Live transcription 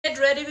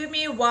ready with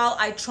me while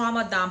I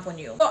trauma dump on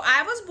you. So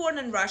I was born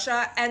in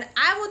Russia and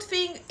I would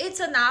think it's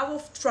an hour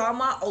of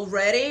trauma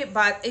already,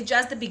 but it's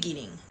just the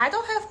beginning. I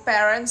don't have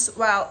parents.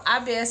 Well,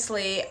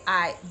 obviously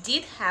I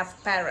did have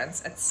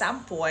parents at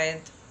some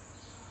point.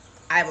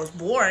 I was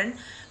born,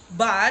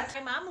 but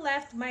my mom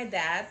left my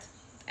dad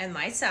and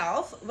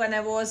myself when I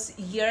was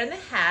a year and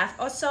a half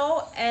or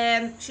so,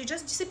 and she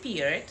just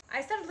disappeared.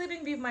 I started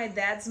living with my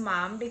dad's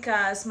mom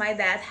because my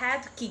dad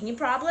had kidney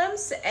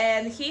problems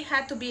and he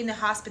had to be in the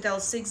hospital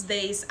 6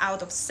 days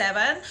out of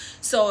 7,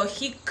 so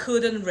he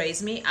couldn't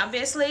raise me,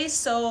 obviously.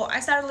 So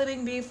I started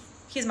living with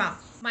his mom.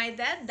 My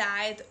dad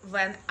died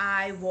when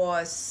I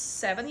was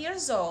 7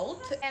 years old,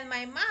 and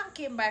my mom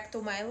came back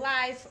to my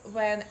life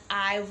when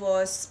I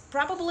was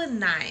probably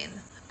 9.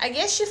 I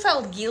guess she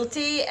felt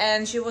guilty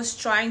and she was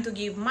trying to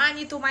give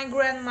money to my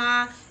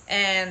grandma,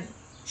 and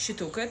she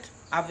took it,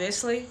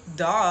 obviously,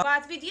 duh.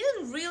 But we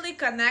didn't really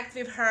connect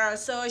with her,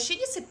 so she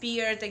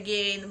disappeared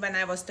again when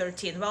I was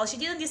 13. Well, she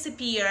didn't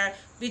disappear,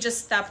 we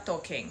just stopped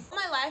talking. All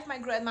my life, my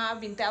grandma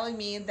been telling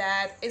me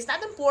that it's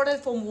not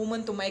important for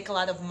women to make a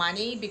lot of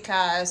money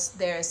because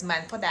there's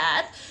men for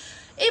that.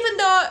 Even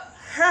though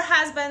her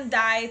husband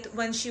died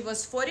when she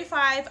was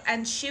 45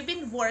 and she's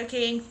been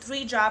working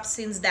 3 jobs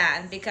since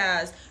then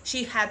because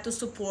she had to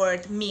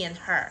support me and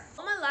her.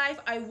 All my life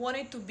I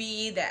wanted to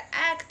be the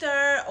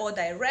actor or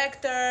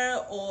director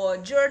or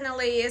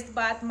journalist,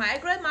 but my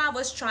grandma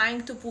was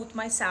trying to put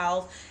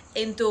myself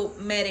into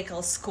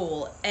medical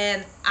school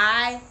and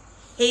I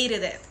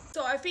hated it.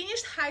 So I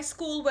finished high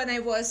school when I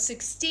was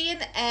 16,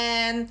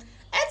 and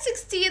at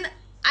 16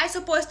 I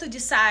supposed to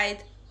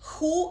decide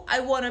who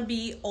I want to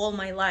be all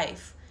my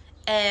life.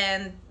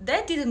 And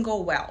that didn't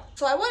go well.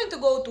 So I wanted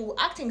to go to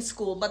acting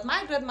school, but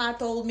my grandma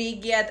told me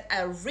get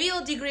a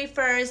real degree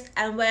first,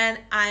 and when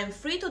I'm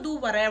free to do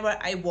whatever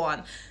I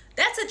want.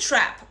 That's a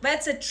trap.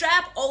 That's a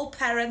trap all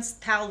parents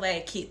tell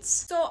their kids.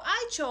 So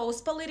I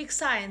chose political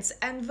science,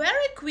 and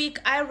very quick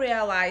I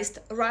realized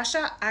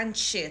Russia ain't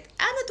shit.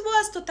 And it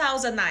was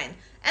 2009.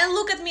 And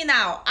look at me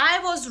now, I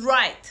was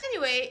right.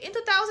 Anyway, in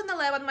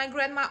 2011, my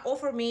grandma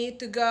offered me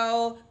to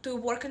go to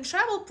work and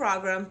travel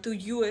program to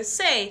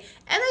USA.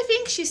 And I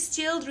think she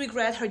still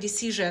regret her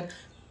decision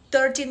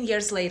 13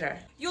 years later.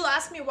 You'll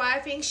ask me why I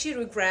think she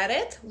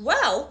regretted?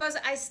 Well, because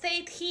I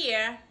stayed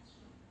here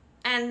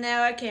and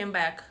never came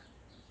back.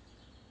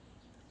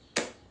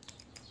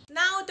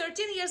 Now,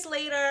 13 years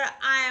later,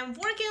 I am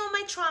working on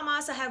my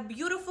traumas. I have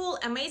beautiful,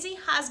 amazing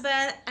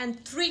husband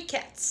and 3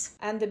 cats.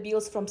 And the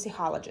bills from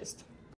psychologist.